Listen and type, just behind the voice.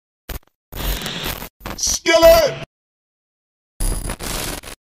ShySkillet!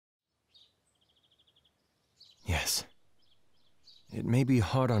 Yes. It may be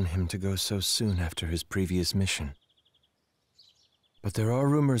hard on him to go so soon after his previous mission. But there are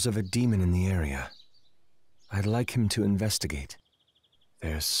rumors of a demon in the area. I'd like him to investigate.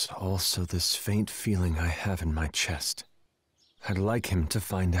 There's also this faint feeling I have in my chest. I'd like him to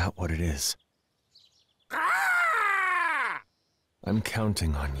find out what it is. I'm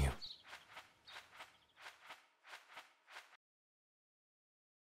counting on you.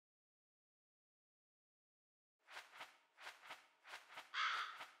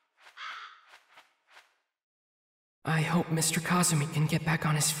 I hope Mr. Kazumi can get back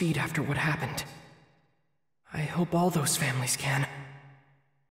on his feet after what happened. I hope all those families can.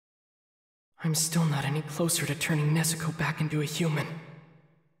 I'm still not any closer to turning Nezuko back into a human.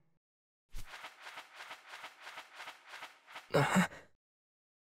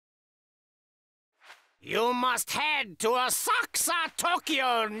 You must head to ASAKUSA,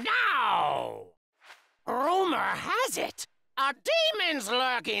 Tokyo now! Rumor has it, a demon's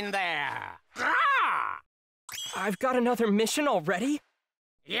lurking there! Grah! I've got another mission already?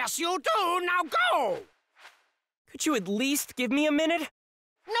 Yes, you do! Now go! Could you at least give me a minute?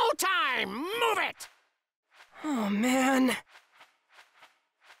 No time! Move it! Oh, man.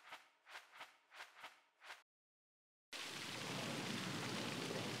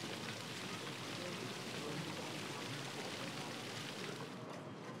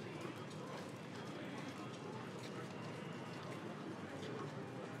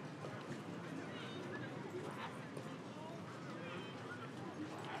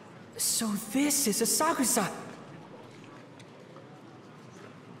 So this is ASAKUSA.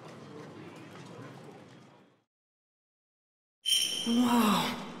 Whoa.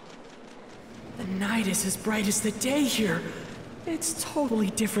 The night is as bright as the day here. It's totally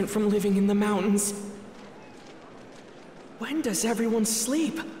different from living in the mountains. When does everyone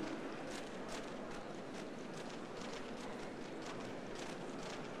sleep?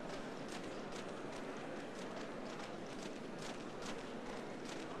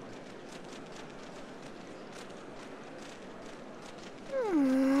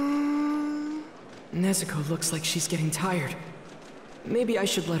 Nezuko looks like she's getting tired. Maybe I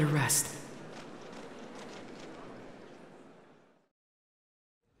should let her rest.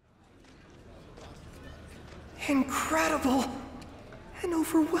 Incredible! And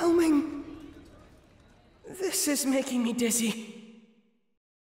overwhelming! This is making me dizzy.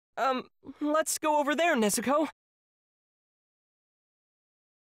 Let's go over there, Nezuko.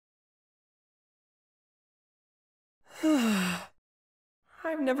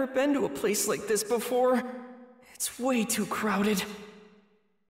 I've never been to a place like this before. It's way too crowded.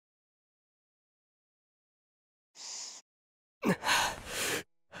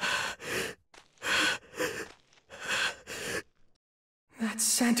 That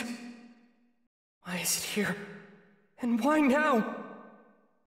scent. Why is it here? And why now?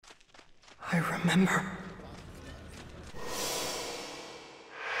 I remember.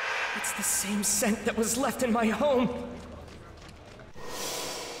 It's the same scent that was left in my home.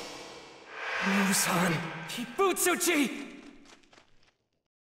 Muzan Kibutsuchi!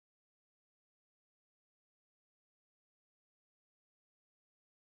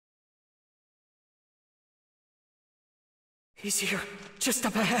 He's here, just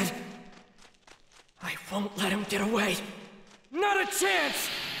up ahead. I won't let him get away. Not a chance!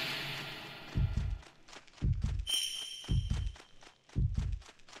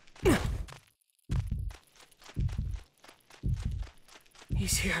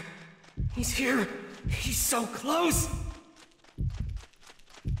 He's here. He's here. He's so close.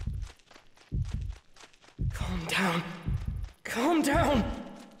 Calm down. Calm down.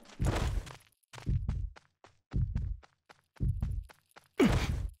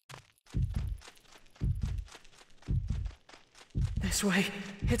 This way.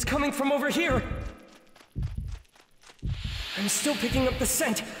 It's coming from over here. I'm still picking up the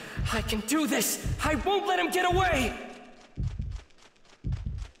scent. I can do this. I won't let him get away.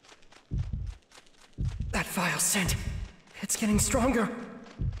 That vile scent. It's getting stronger.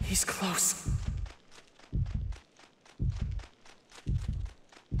 He's close.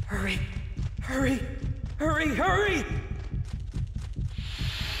 Hurry. Hurry. Hurry, hurry!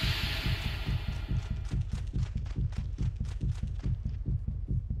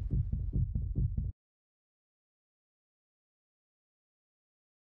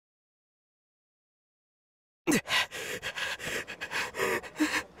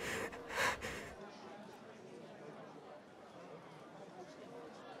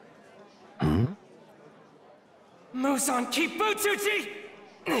 Muzan Kibutsuchi!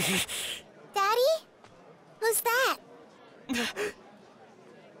 Daddy? was that?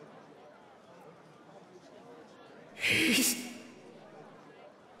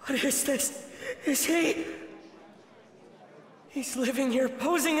 What is this? Is he... He's living here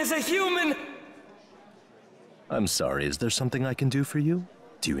posing as a human! I'm sorry, is there something I can do for you?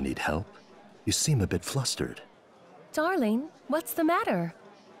 Do you need help? You seem a bit flustered. Darling, what's the matter?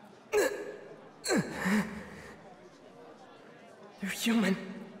 They're human.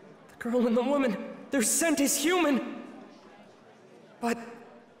 The girl and the woman, their scent is human. But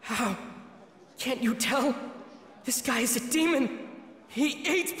how? Can't you tell? This guy is a demon. He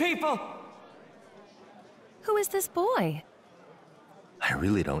eats people. Who is this boy? I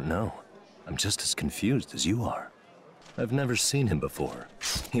really don't know. I'm just as confused as you are. I've never seen him before.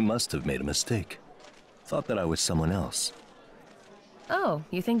 He must have made a mistake. Thought that I was someone else. Oh,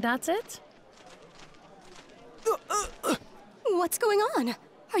 you think that's it? What's going on?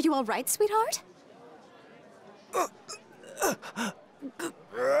 Are you all right, sweetheart?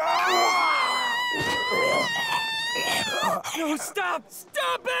 No, stop!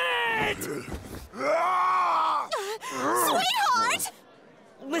 Stop it! Sweetheart!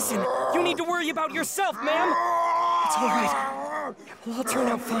 Listen, you need to worry about yourself, ma'am. It's all right. It will all turn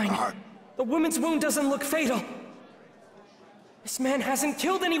out fine. The woman's wound doesn't look fatal. This man hasn't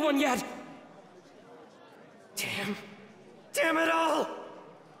killed anyone yet. Damn it all!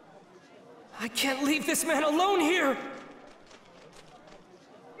 I can't leave this man alone here!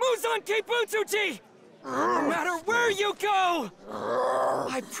 Muzan Kibutsuji! No matter where you go!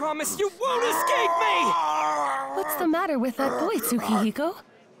 I promise you won't escape me! What's the matter with that boy, Tsukihiko?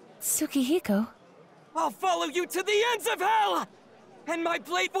 Tsukihiko? I'll follow you to the ends of hell! And my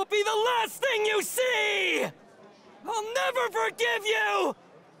blade will be the last thing you see! I'll never forgive you!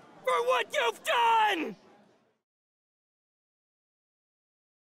 For what you've done!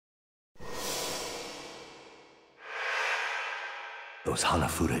 Those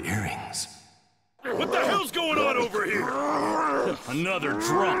Hanafuda earrings. What the hell's going on over here? Another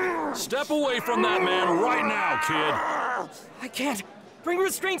drunk. Step away from that man right now, kid. I can't. Bring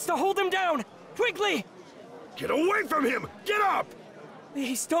restraints to hold him down! Quickly! Get away from him! Get up!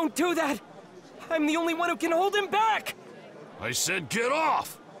 Please don't do that! I'm the only one who can hold him back! I said get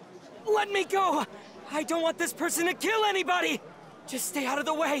off! Let me go! I don't want this person to kill anybody! Just stay out of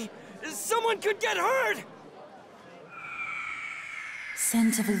the way! Someone could get hurt!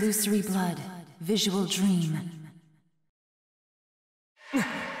 Scent of illusory blood. Visual dream. That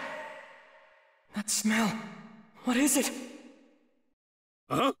smell. What is it?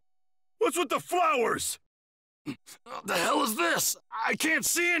 Huh? What's with the flowers? What the hell is this? I can't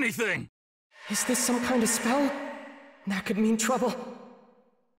see anything! Is this some kind of spell? That could mean trouble.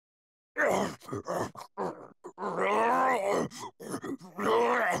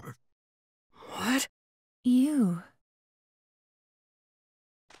 What? You.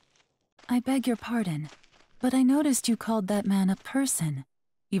 I beg your pardon, but I noticed you called that man a person,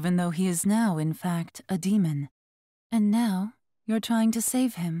 even though he is now, in fact, a demon. And now, you're trying to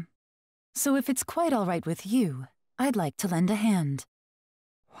save him. So if it's quite all right with you, I'd like to lend a hand.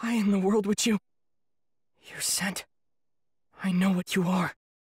 Why in the world would you... You're sent. I know what you are.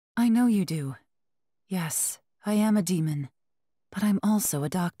 I know you do. Yes, I am a demon. But I'm also a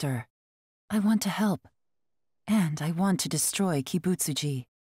doctor. I want to help. And I want to destroy Kibutsuji.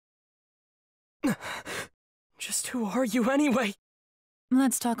 Just who are you anyway?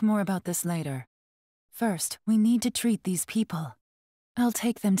 Let's talk more about this later. First, we need to treat these people. I'll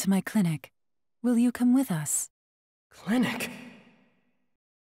take them to my clinic. Will you come with us? Clinic?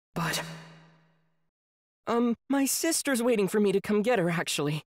 But... my sister's waiting for me to come get her,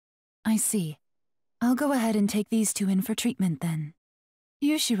 actually. I see. I'll go ahead and take these two in for treatment then.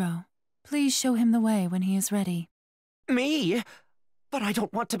 Yushiro, please show him the way when he is ready. Me? But I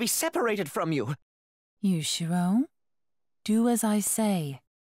don't want to be separated from you. Yushiro, do as I say.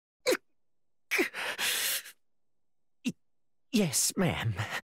 Yes, ma'am.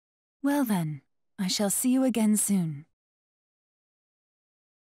 Well then, I shall see you again soon.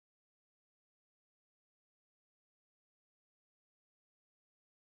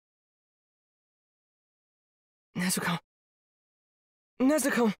 Nezuko.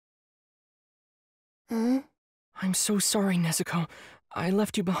 Nezuko! Huh? I'm so sorry, Nezuko. I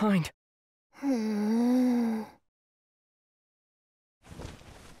left you behind. Huh?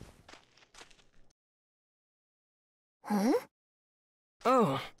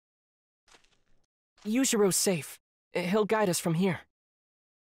 Oh. Yushiro's safe. He'll guide us from here.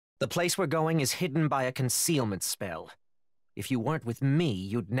 The place we're going is hidden by a concealment spell. If you weren't with me,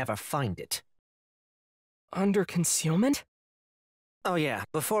 you'd never find it. Under concealment? Oh yeah,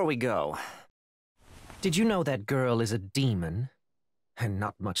 before we go. Did you know that girl is a demon? And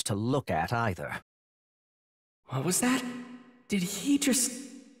not much to look at either. What was that? Did he just...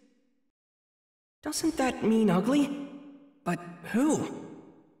 Doesn't that mean ugly? But who?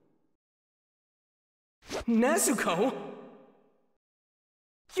 Nezuko?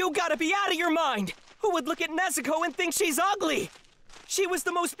 You gotta be out of your mind! Who would look at Nezuko and think she's ugly? She was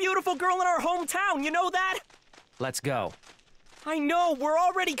the most beautiful girl in our hometown, you know that? Let's go. I know, we're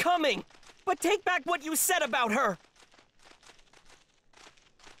already coming! But take back what you said about her!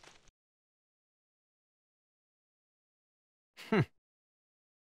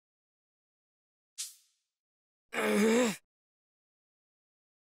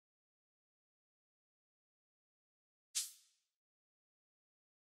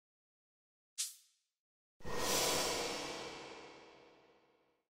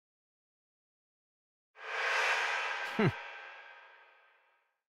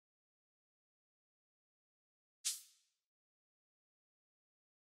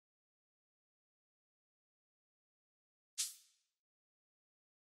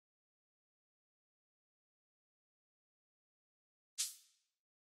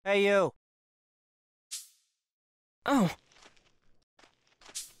 Hey, you. Oh.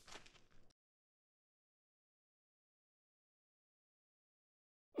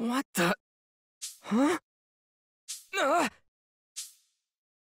 What the... Huh?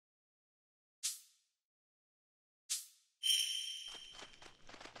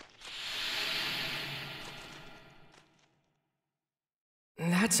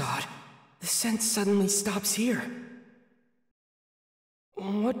 That's odd. The scent suddenly stops here.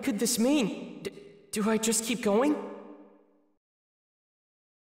 What could this mean? Do I just keep going?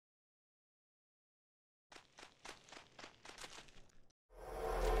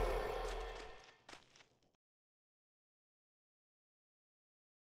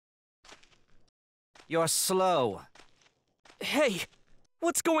 You're slow. Hey,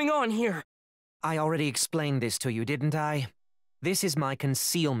 what's going on here? I already explained this to you, didn't I? This is my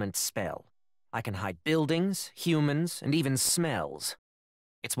concealment spell. I can hide buildings, humans, and even smells.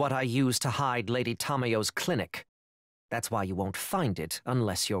 It's what I use to hide Lady Tamayo's clinic. That's why you won't find it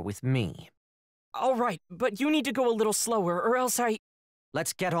unless you're with me. All right, but you need to go a little slower, or else I...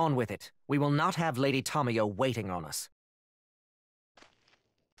 Let's get on with it. We will not have Lady Tamayo waiting on us.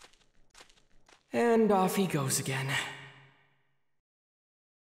 And off he goes again.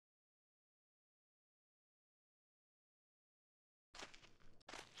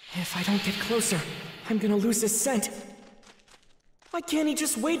 If I don't get closer, I'm gonna lose his scent. Why can't he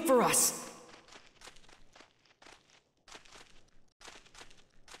just wait for us?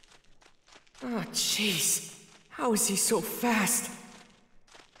 Oh, jeez. How is he so fast?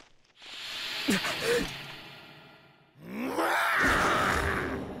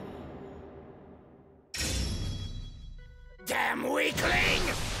 Damn weakling!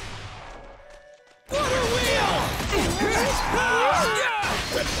 Water wheel!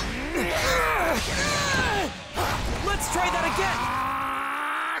 Let's try that again!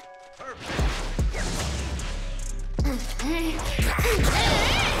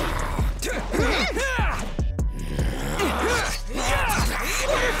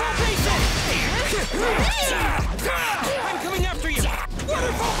 Waterfall basin! I'm coming after you!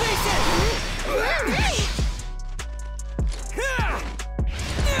 Waterfall basin! Water wheel!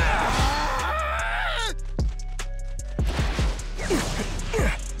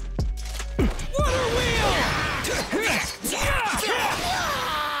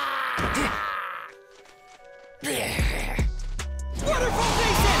 Waterfall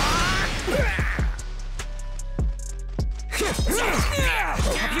basin!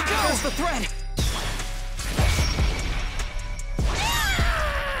 Up you go! There's the thread!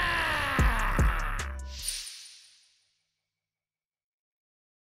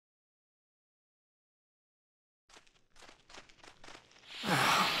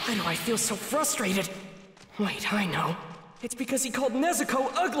 Why do I feel so frustrated? Wait, I know. It's because he called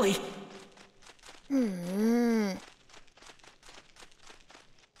Nezuko ugly!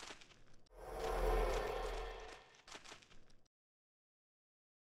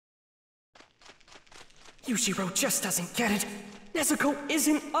 Yushiro just doesn't get it. Nezuko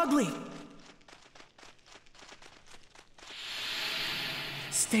isn't ugly!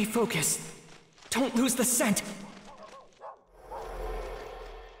 Stay focused. Don't lose the scent.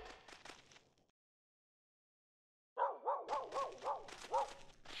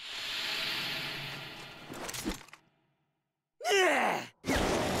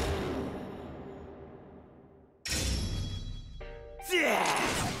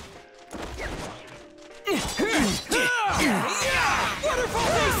 Waterfall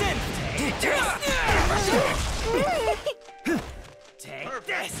basin! Take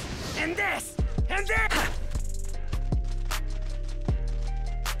this, and this, and this!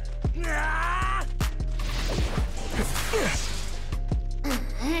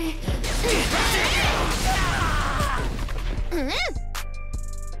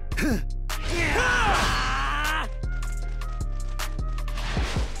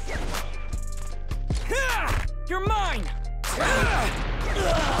 You're mine!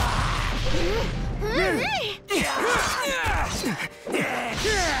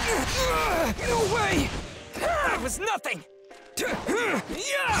 No way! That was nothing!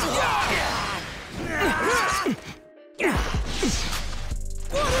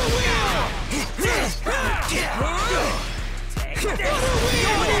 What a wheel! Take this!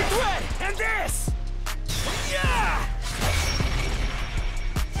 Thread, and this!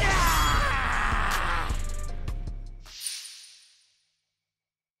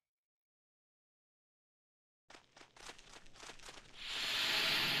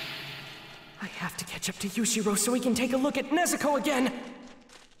 I have to catch up to Yushiro so we can take a look at Nezuko again!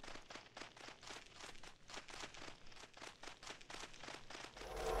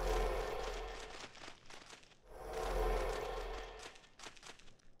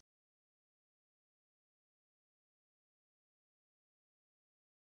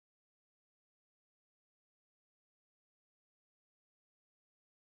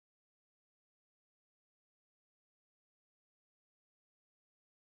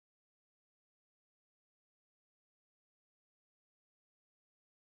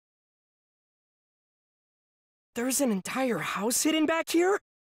 There's an entire house hidden back here?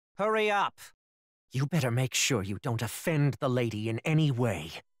 Hurry up! You better make sure you don't offend the lady in any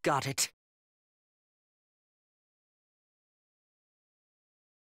way. Got it?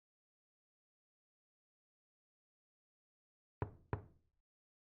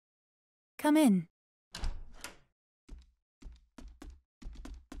 Come in.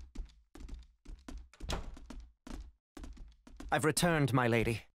 I've returned, my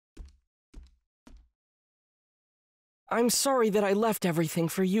lady. I'm sorry that I left everything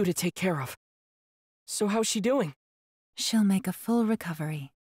for you to take care of. So how's she doing? She'll make a full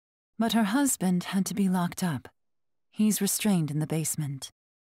recovery. But her husband had to be locked up. He's restrained in the basement.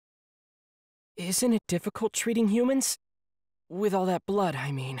 Isn't it difficult treating humans? With all that blood,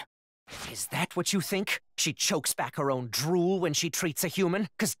 I mean. Is that what you think? She chokes back her own drool when she treats a human,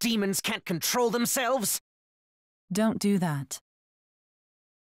 'cause demons can't control themselves? Don't do that.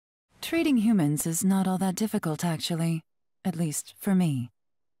 Treating humans is not all that difficult, actually. At least, for me.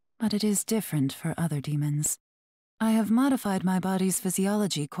 But it is different for other demons. I have modified my body's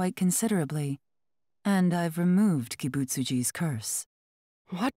physiology quite considerably. And I've removed Kibutsuji's curse.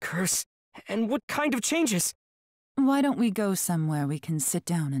 What curse? And what kind of changes? Why don't we go somewhere we can sit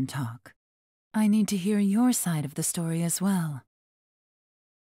down and talk? I need to hear your side of the story as well.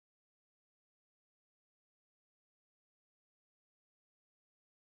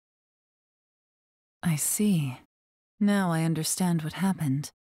 I see. Now I understand what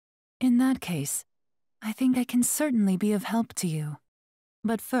happened. In that case, I think I can certainly be of help to you.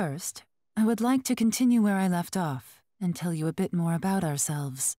 But first, I would like to continue where I left off and tell you a bit more about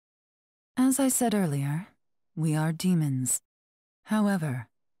ourselves. As I said earlier, we are demons. However,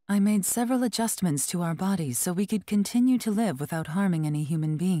 I made several adjustments to our bodies so we could continue to live without harming any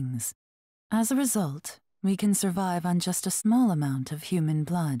human beings. As a result, we can survive on just a small amount of human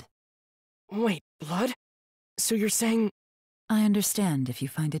blood. Wait, blood? So you're saying... I understand if you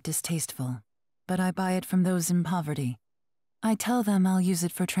find it distasteful, but I buy it from those in poverty. I tell them I'll use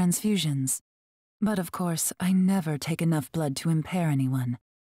it for transfusions. But of course, I never take enough blood to impair anyone.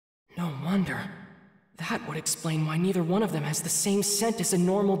 No wonder. That would explain why neither one of them has the same scent as a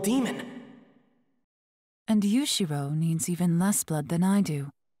normal demon. And Yushiro needs even less blood than I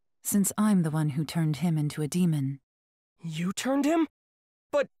do, since I'm the one who turned him into a demon. You turned him?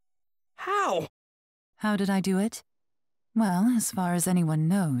 But how? How did I do it? Well, as far as anyone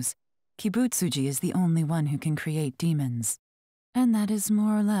knows, Kibutsuji is the only one who can create demons. And that is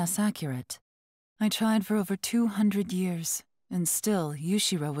more or less accurate. I tried for over 200 years, and still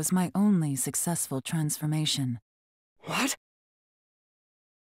Yushiro was my only successful transformation. What?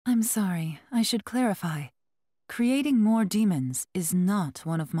 I'm sorry, I should clarify. Creating more demons is not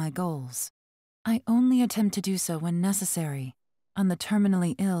one of my goals. I only attempt to do so when necessary, on the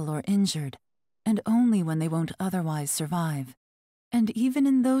terminally ill or injured, and only when they won't otherwise survive. And even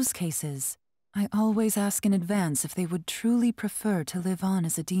in those cases, I always ask in advance if they would truly prefer to live on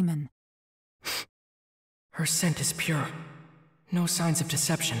as a demon. Her scent is pure. No signs of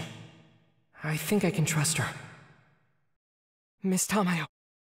deception. I think I can trust her. Miss Tamayo,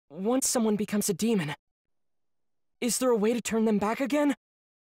 once someone becomes a demon, Is there a way to turn them back again?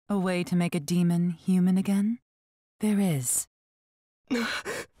 A way to make a demon human again? There is.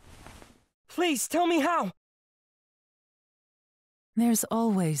 Please, tell me how! There's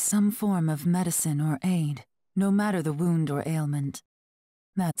always some form of medicine or aid, no matter the wound or ailment.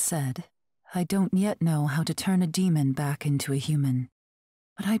 That said, I don't yet know how to turn a demon back into a human.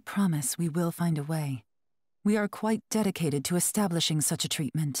 But I promise we will find a way. We are quite dedicated to establishing such a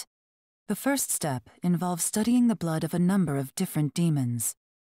treatment. The first step involves studying the blood of a number of different demons,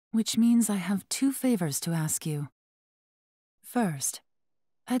 which means I have 2 favors to ask you. First,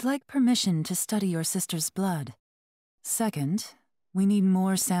 I'd like permission to study your sister's blood. Second, we need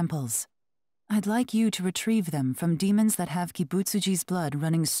more samples. I'd like you to retrieve them from demons that have Kibutsuji's blood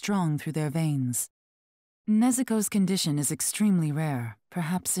running strong through their veins. Nezuko's condition is extremely rare,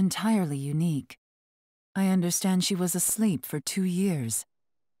 perhaps entirely unique. I understand she was asleep for 2 years.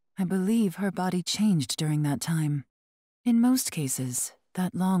 I believe her body changed during that time. In most cases,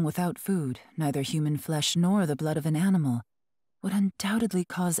 that long without food, neither human flesh nor the blood of an animal, would undoubtedly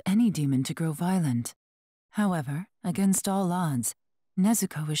cause any demon to grow violent. However, against all odds,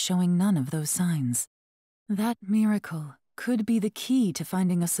 Nezuko is showing none of those signs. That miracle could be the key to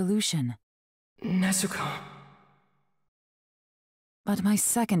finding a solution. Nezuko. But my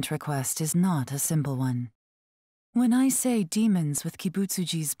second request is not a simple one. When I say demons with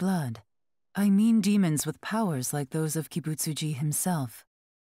Kibutsuji's blood, I mean demons with powers like those of Kibutsuji himself.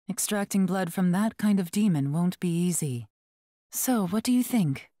 Extracting blood from that kind of demon won't be easy. So, what do you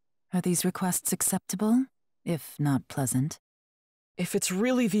think? Are these requests acceptable, if not pleasant? If it's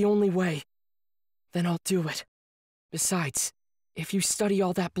really the only way, then I'll do it. Besides, if you study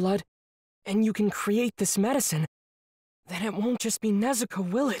all that blood, and you can create this medicine, then it won't just be Nezuko,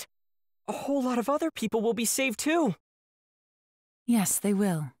 will it? A whole lot of other people will be saved too. Yes, they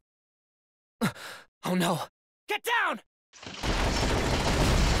will. Oh no! Get down!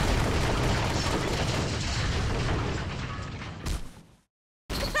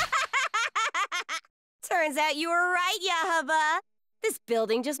 Turns out you were right, Yahaba. This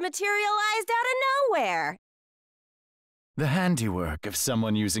building just materialized out of nowhere. The handiwork of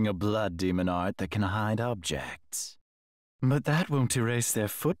someone using a blood demon art that can hide objects. But that won't erase their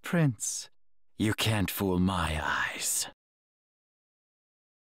footprints. You can't fool my eyes.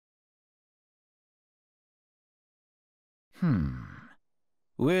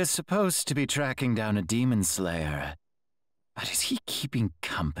 We're supposed to be tracking down a demon slayer. But is he keeping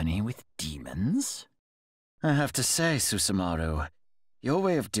company with demons? I have to say, Susumaru, your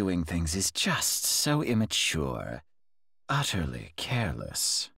way of doing things is just so immature. Utterly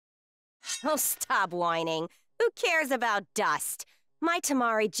careless. Oh, stop whining. Who cares about dust? My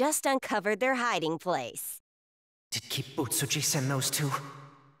Tamari just uncovered their hiding place. Did Kibutsuji send those 2?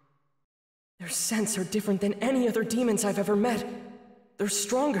 Their scents are different than any other demons I've ever met. They're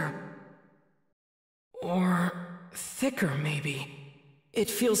stronger. Or thicker, maybe. It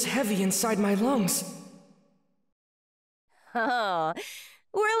feels heavy inside my lungs. Oh,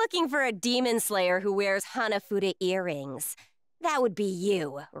 we're looking for a demon slayer who wears Hanafuda earrings. That would be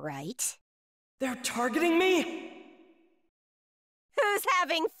you, right? They're targeting me? Who's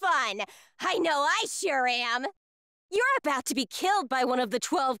having fun? I know I sure am. You're about to be killed by one of the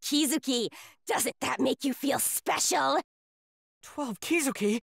 12 Kizuki. Doesn't that make you feel special? 12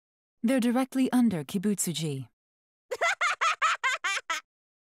 Kizuki? They're directly under Kibutsuji.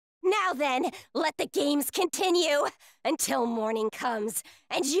 Now then, let the games continue until morning comes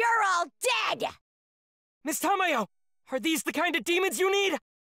and you're all dead! Miss Tamayo, are these the kind of demons you need?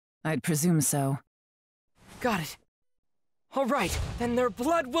 I'd presume so. Got it. All right, then their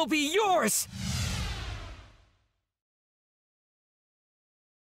blood will be yours!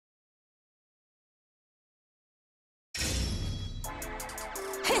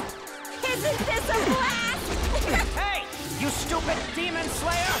 Isn't this a blast? Hey, you stupid demon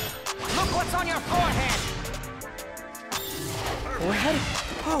slayer! Look what's on your forehead! Forehead?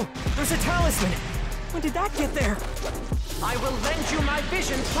 Oh, there's a talisman! When did that get there? I will lend you my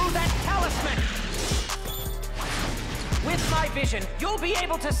vision through that talisman! With my vision, you'll be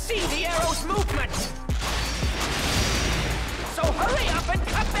able to see the arrow's movement! So hurry up and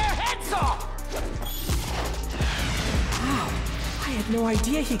cut their heads off! Wow, I had no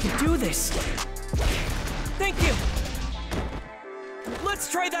idea he could do this. Thank you! Let's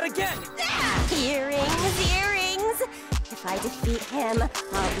try that again! Earrings, earrings! If I defeat him,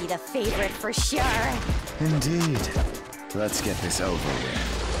 I'll be the favorite for sure. Indeed. Let's get this over with.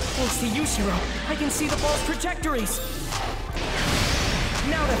 Thanks to Yushiro, I can see the ball's trajectories!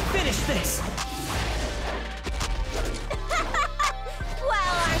 Now to finish this!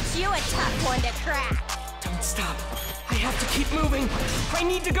 Well, aren't you a tough one to crack? Don't can't stop. I have to keep moving. I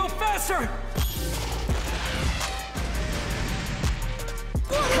need to go faster!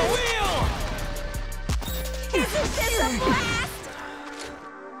 Water wheel! Isn't this a blast?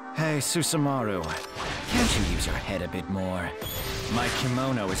 Hey, Susumaru. Can't you use your head a bit more? My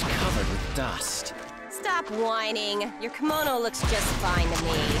kimono is covered with dust. Stop whining. Your kimono looks just fine to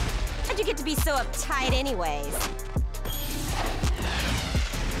me. How'd you get to be so uptight anyways?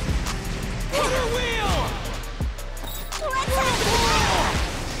 Water wheel! Let's have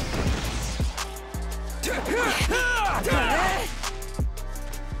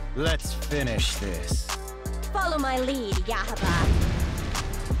Let's finish this. Follow my lead, Yahaba.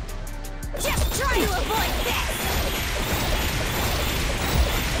 Just try to avoid this!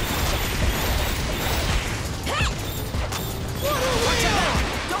 Watch your back!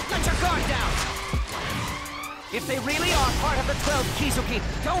 Don't let your guard down! If they really are part of the 12 Kizuki,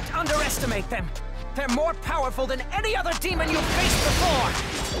 don't underestimate them! They're more powerful than any other demon you've faced before!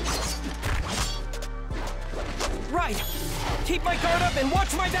 Right! Keep my guard up and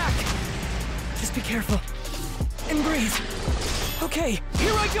watch my back! Just be careful. And breathe. Okay,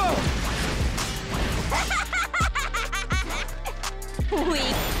 here I go!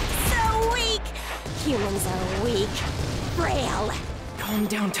 Weak. So weak! Humans are weak. Frail. Calm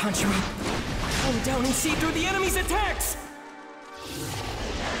down, Tanjiro. Calm down and see through the enemy's attacks!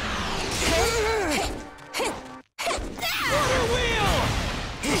 Water wheel!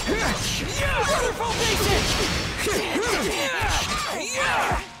 Waterfall basic!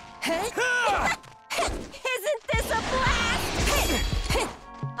 Isn't this a blast?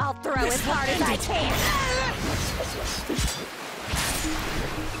 I'll throw as hard as I can.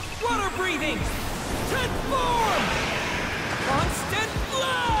 Water breathing! Transform! Constant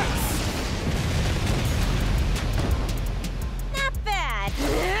flux! Not bad.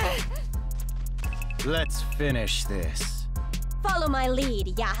 Let's finish this. Follow my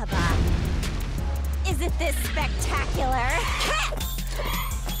lead, Yahaba. Isn't this spectacular?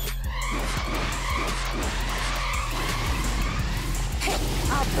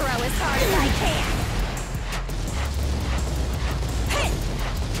 I'll throw as hard as I can.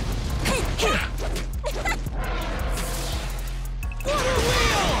 Water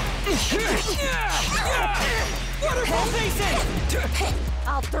wheel! Waterfall basic!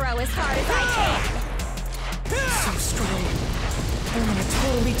 I'll throw as hard as I can. So strong. They're on a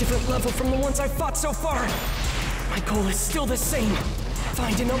totally different level from the ones I've fought so far. My goal is still the same.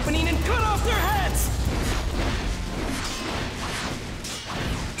 Find an opening and cut off their heads!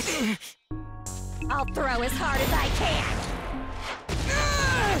 I'll throw as hard as I can.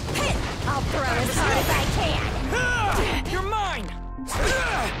 I'll throw as hard as I can. You're mine!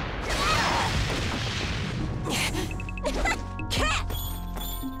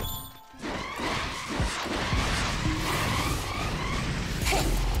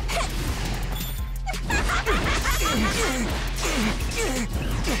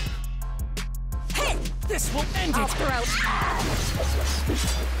 This will end I'll it! throw.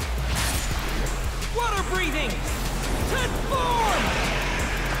 Water breathing! Transform!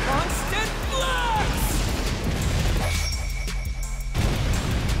 Constant flux!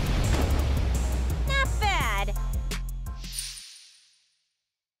 Not bad.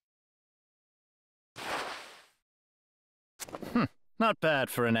 Not bad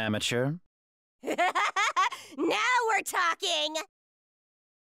for an amateur. Now we're talking!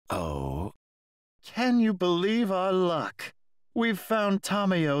 Oh. Can you believe our luck? We've found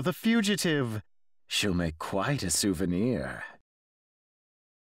Tamayo the fugitive. She'll make quite a souvenir.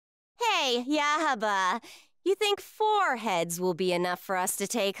 Hey, Yahaba, you think 4 heads will be enough for us to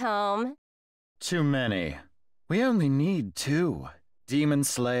take home? Too many. We only need 2. Demon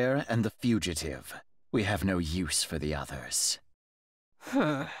Slayer and the fugitive. We have no use for the others.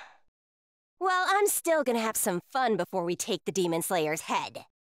 Well, I'm still gonna have some fun before we take the Demon Slayer's head.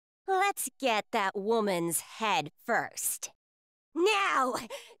 Let's get that woman's head first. Now!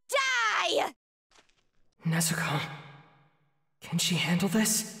 Die! Nezuko. Can she handle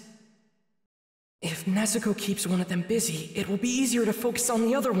this? If Nezuko keeps one of them busy, it will be easier to focus on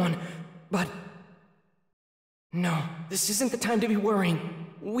the other one. But... no, this isn't the time to be worrying.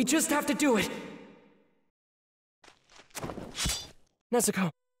 We just have to do it.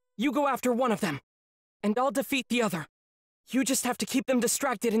 Nezuko, you go after one of them, and I'll defeat the other. You just have to keep them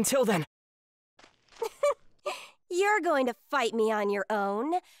distracted until then. You're going to fight me on your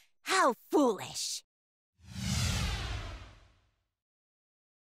own? How foolish!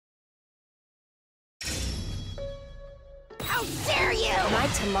 How dare you! My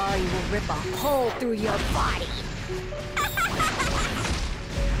Tamari will rip a hole through your body!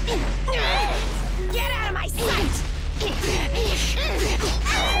 Get out of my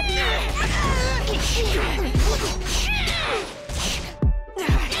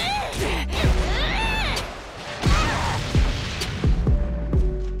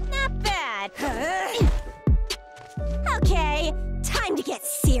Not bad. Okay, time to get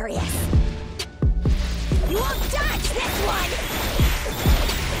serious. You won't dodge this one!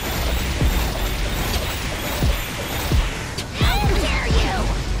 How dare you!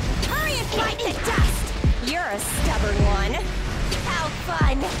 Hurry and bite the dust! You're a stubborn one. How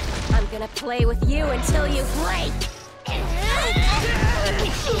fun! I'm gonna play with you until you break! Get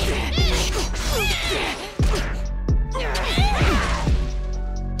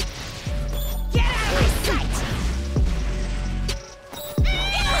out of my sight!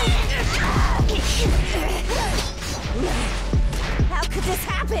 How could this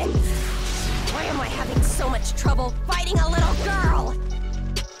happen? Why am I having so much trouble fighting a little girl?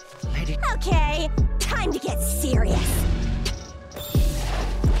 Lady... Okay, time to get serious.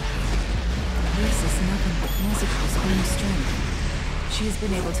 This is nothing but Nezuko's own strength. She has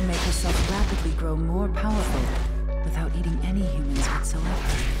been able to make herself rapidly grow more powerful without eating any humans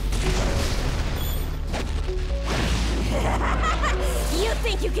whatsoever. You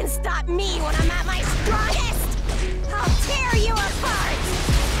think you can stop me when I'm at my strongest? I'll tear you apart!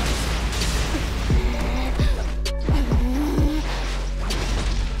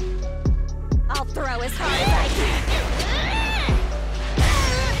 I'll throw as hard as I can.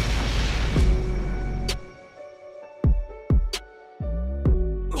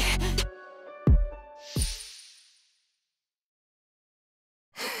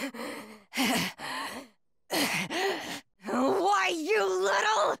 Why, you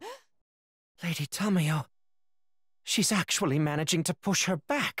little... Lady Tamayo... She's actually managing to push her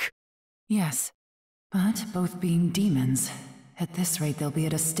back. Yes, but both being demons, at this rate they'll be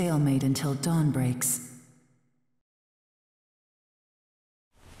at a stalemate until dawn breaks.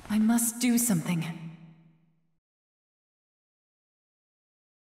 I must do something.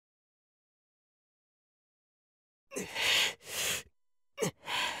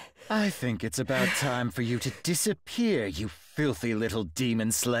 I think it's about time for you to disappear, you filthy little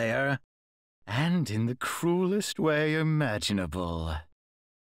demon slayer. And in the cruelest way imaginable.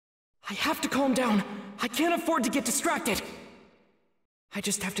 I have to calm down. I can't afford to get distracted. I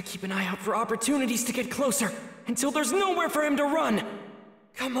just have to keep an eye out for opportunities to get closer, until there's nowhere for him to run.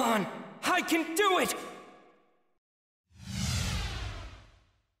 Come on, I can do it!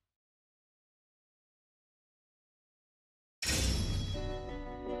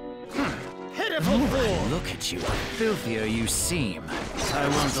 Pitiful fool! Look at you, the filthier you seem. I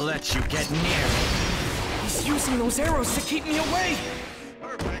won't let you get near me. He's using those arrows to keep me away!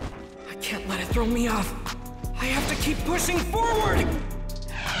 I can't let it throw me off. I have to keep pushing forward!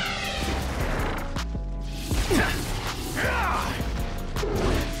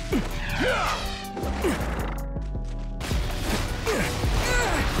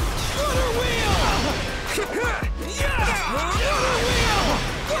 Water wheel! Water wheel!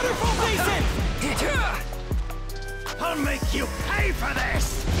 Waterfall basin! I'll make you pay for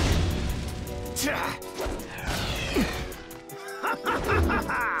this!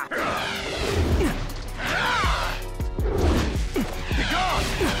 Be gone!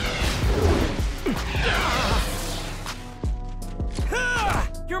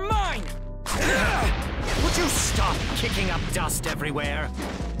 You're mine! Would you stop kicking up dust everywhere?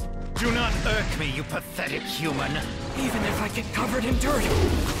 Do not irk me, you pathetic human. Even if I get covered in dirt,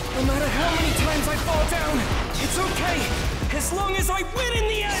 no matter how many times I fall down, it's okay, as long as I win in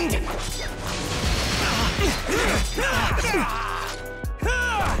the end!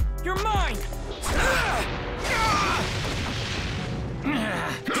 You're mine!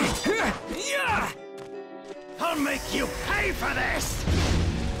 I'll make you pay for this!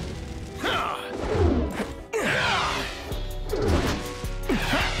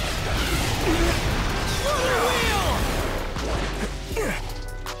 Water wheel!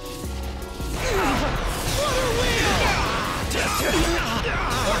 Water wheel!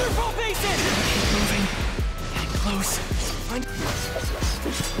 Waterfall basin! Keep moving. Getting close.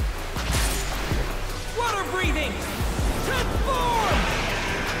 Water breathing! Transform!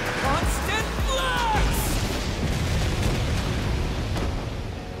 Constant flux!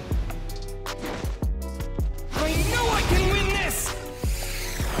 I know I can win this!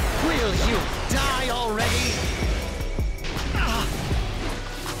 Will you die already?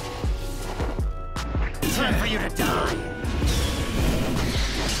 Time for you to die.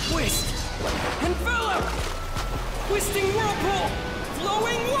 Twist! Envelop! Twisting whirlpool!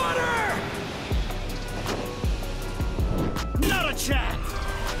 Flowing water! Not a chance!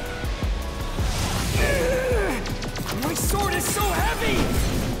 me!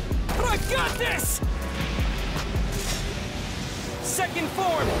 But I've got this! Second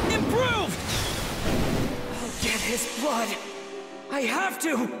form, improved! I'll get his blood. I have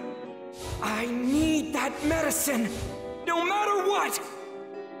to! I need that medicine, no matter what!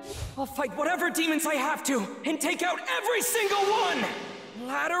 I'll fight whatever demons I have to, and take out every single one!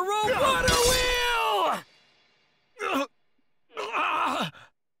 Lateral water wheel!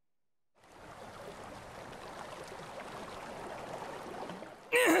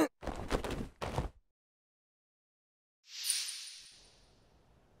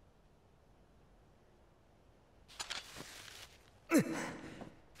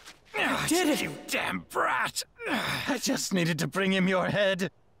 Did it! You damn brat! I just needed to bring him your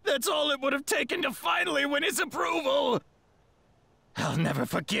head. That's all it would have taken to finally win his approval! I'll never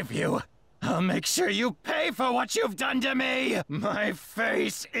forgive you. I'll make sure you pay for what you've done to me! My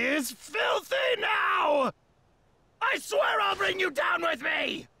face is filthy now! I swear I'll bring you down with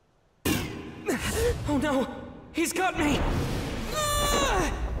me! Oh no! He's got me!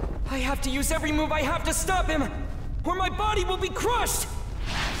 Ah! I have to use every move I have to stop him, or my body will be crushed!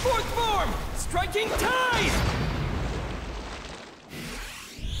 Fourth form! Striking tide!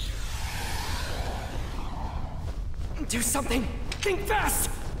 Do something! Think fast!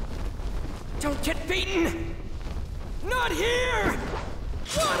 Don't get beaten! Not here!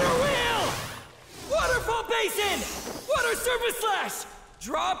 Water wheel! Waterfall basin! Water surface slash!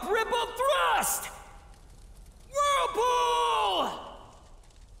 Drop ripple thrust! Whirlpool!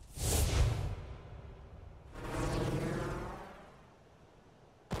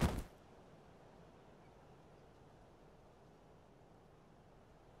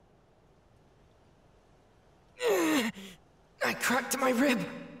 I cracked my rib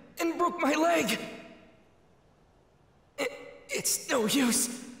and broke my leg. It's no use.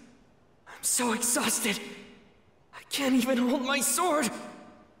 I'm so exhausted. I can't even hold my sword.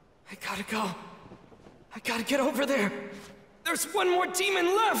 I gotta go. I gotta get over there. There's one more demon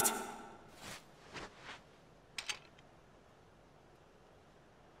left.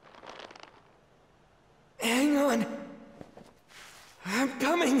 Hang on. I'm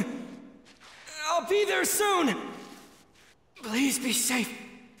coming. I'll be there soon. Please be safe.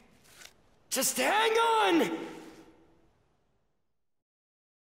 Just hang on!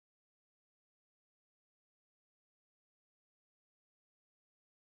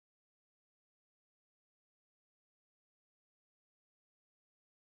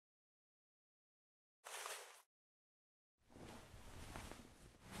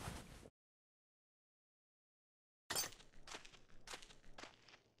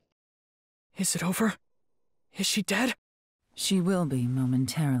 Is it over? Is she dead? She will be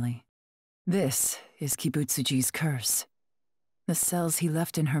momentarily. This is Kibutsuji's curse. The cells he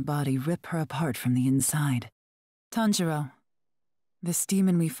left in her body rip her apart from the inside. Tanjiro, this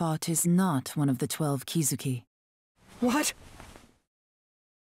demon we fought is not one of the 12 Kizuki. What?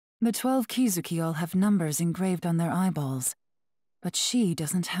 The 12 Kizuki all have numbers engraved on their eyeballs, but she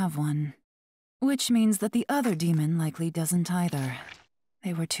doesn't have one. Which means that the other demon likely doesn't either.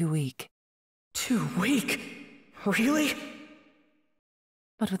 They were too weak. Too weak? Really?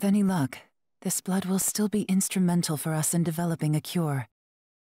 But with any luck, this blood will still be instrumental for us in developing a cure.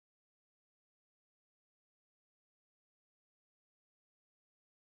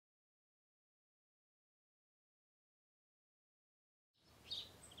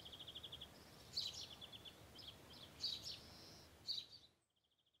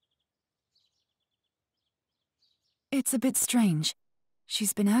 It's a bit strange.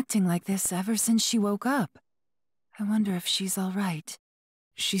 She's been acting like this ever since she woke up. I wonder if she's all right.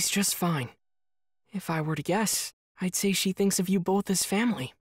 She's just fine. If I were to guess, I'd say she thinks of you both as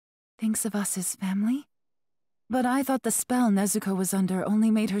family. Thinks of us as family? But I thought the spell Nezuko was under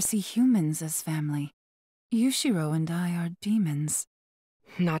only made her see humans as family. Yushiro and I are demons.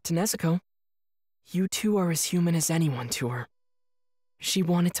 Not to Nezuko. You two are as human as anyone to her. She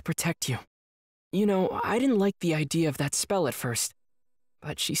wanted to protect you. You know, I didn't like the idea of that spell at first,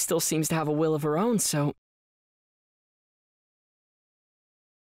 but she still seems to have a will of her own, so...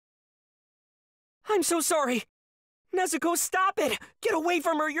 I'm so sorry! Nezuko, stop it! Get away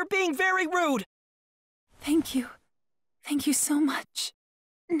from her! You're being very rude! Thank you. Thank you so much,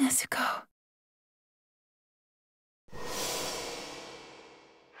 Nezuko.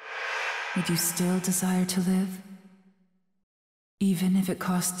 Would you still desire to live? Even if it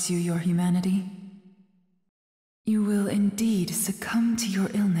costs you your humanity? You will indeed succumb to your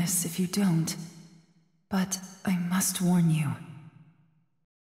illness if you don't. But I must warn you.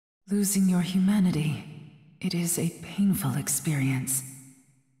 Losing your humanity, it is a painful experience.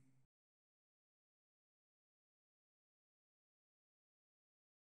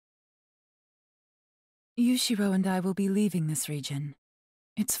 Yushiro and I will be leaving this region.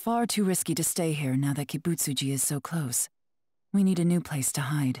 It's far too risky to stay here now that Kibutsuji is so close. We need a new place to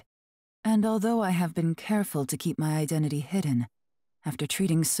hide. And although I have been careful to keep my identity hidden, after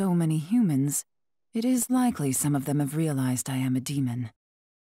treating so many humans, it is likely some of them have realized I am a demon.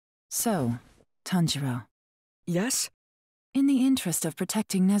 So, Tanjiro. Yes? In the interest of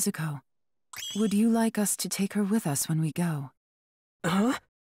protecting Nezuko, would you like us to take her with us when we go? Huh?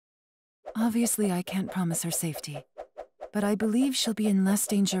 Obviously, I can't promise her safety, but I believe she'll be in less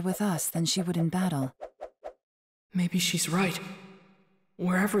danger with us than she would in battle. Maybe she's right.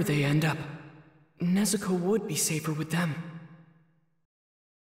 Wherever they end up, Nezuko would be safer with them.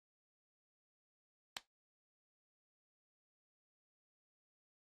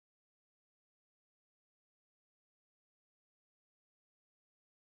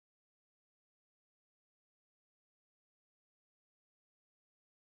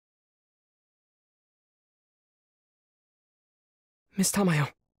 Miss Tamayo,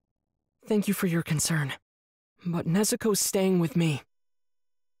 thank you for your concern, but Nezuko's staying with me.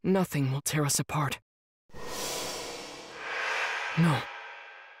 Nothing will tear us apart. No,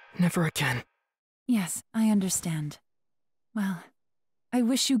 never again. Yes, I understand. Well, I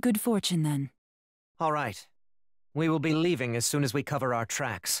wish you good fortune then. All right. We will be leaving as soon as we cover our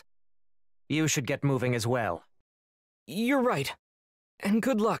tracks. You should get moving as well. You're right. And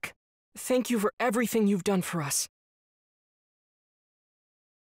good luck. Thank you for everything you've done for us.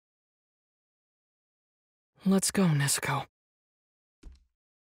 Let's go, Nezuko.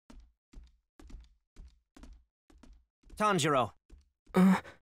 Tanjiro.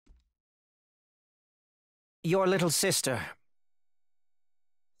 Your little sister.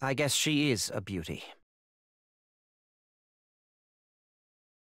 I guess she is a beauty.